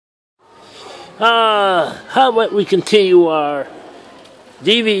How about we continue our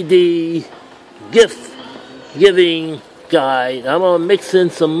DVD gift giving guide? I'm going to mix in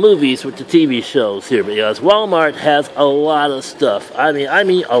some movies with the TV shows here because Walmart has a lot of stuff. I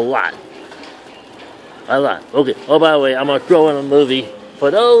mean a lot. A lot. Okay. Oh, by the way, I'm going to throw in a movie. For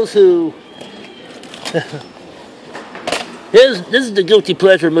those who... this is the guilty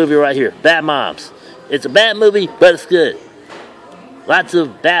pleasure movie right here. Bad Moms. It's a bad movie, but it's good. Lots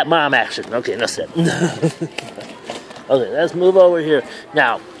of bad mom action. Okay, that's it. Okay, let's move over here.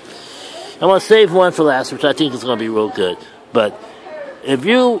 Now, I'm going to save one for last, which I think is going to be real good. But if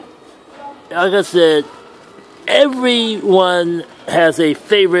you, like I said, everyone has a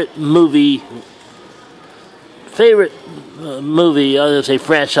favorite movie, other say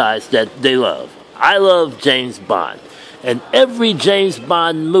franchise that they love. I love James Bond. And every James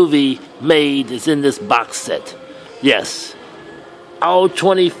Bond movie made is in this box set. Yes. All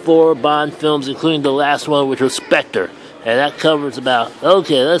 24 Bond films, including the last one, which was Spectre. And that covers about,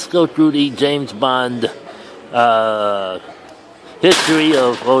 okay, let's go through the James Bond history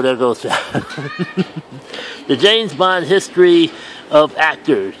of, oh, there goes the James Bond history of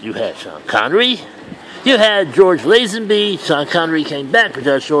actors. You had Sean Connery. You had George Lazenby. Sean Connery came back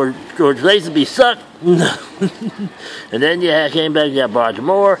because George Lazenby sucked. And then came back, you had Roger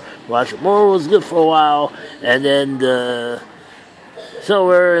Moore. Roger Moore was good for a while. And then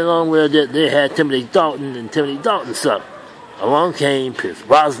somewhere along where they had Timothy Dalton, and Timothy Dalton sucked. Along came Pierce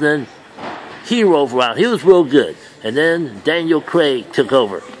Brosnan. He rolled around. He was real good. And then Daniel Craig took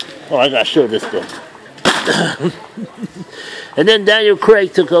over. Oh, I got to show this thing. And then Daniel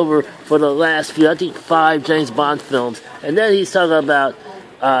Craig took over for the last few, I think 5 James Bond films. And then he's talking about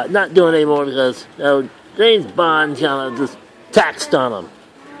not doing it anymore because James Bond kind of just taxed on him.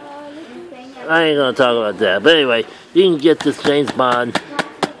 I ain't going to talk about that. But anyway, you can get this James Bond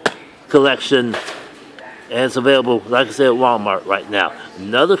collection, and it's available, like I said, at Walmart right now.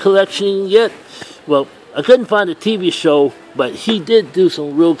 Another collection you can get, well, I couldn't find a TV show, but he did do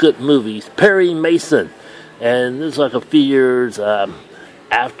some real good movies. Perry Mason. And this is like a few years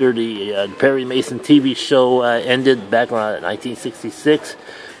after the Perry Mason TV show ended back around 1966.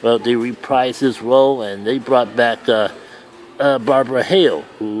 Well, they reprised his role, and they brought back Barbara Hale,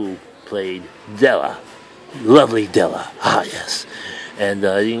 who played Della. Lovely Della. Ah, yes. And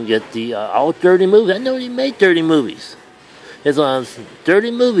you can get the all 30 movies. I know he made 30 movies. It's on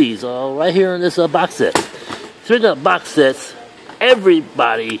 30 movies right here in this box set. Speaking of box sets,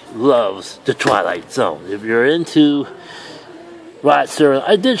 everybody loves The Twilight Zone. If you're into Rod Serling,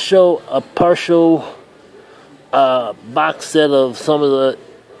 I did show a partial box set of some of the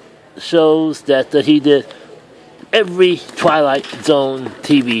shows that he did. Every Twilight Zone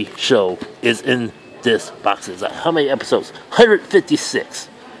TV show is in this box set. How many episodes? 156.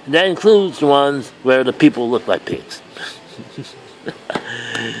 And that includes the ones where the people look like pigs.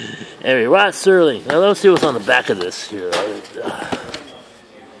 Anyway, Rod Serling. Now let's see what's on the back of this here.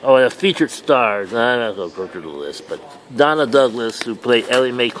 The featured stars. I'm not going to go through the list, but Donna Douglas, who played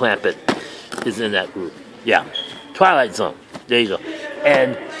Ellie Mae Clampett, is in that group. Yeah, Twilight Zone. There you go.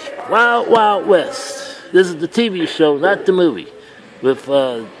 And Wild Wild West. This is the TV show, not the movie, with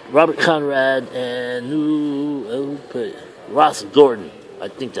Robert Conrad and Ross Gordon. I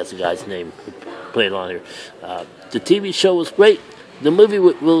think that's the guy's name who played on here. The TV show was great. The movie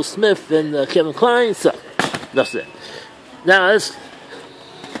with Will Smith and Kevin Kline sucked. That's it. Now,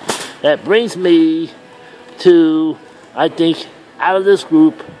 that brings me to, I think, out of this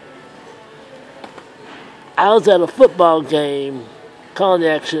group, I was at a football game calling the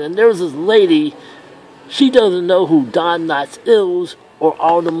action, and there was this lady. She doesn't know who Don Knotts is or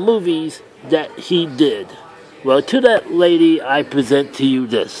all the movies that he did. Well, to that lady, I present to you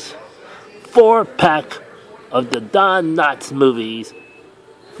this 4-pack of the Don Knotts movies.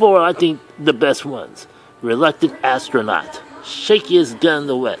 4, I think, the best ones. Reluctant Astronaut, Shakiest Gun in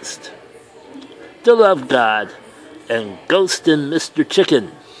the West, The Love God, and Ghost and Mr.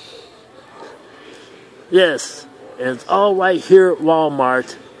 Chicken. Yes, and it's all right here at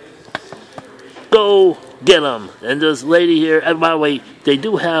Walmart. Go get them. And this lady here, and by the way, they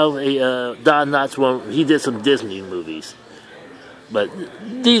do have a Don Knotts one. He did some Disney movies, but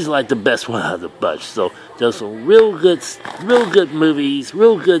these are like the best one out of the bunch. So there's some real good movies,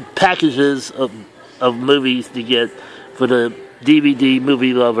 real good packages of movies to get for the DVD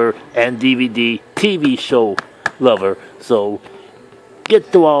movie lover and DVD TV show lover. So get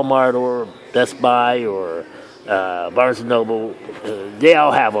to Walmart or Best Buy or Barnes & Noble. They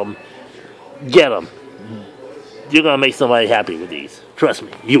all have them. Get them. You're going to make somebody happy with these. Trust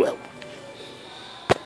me, you will.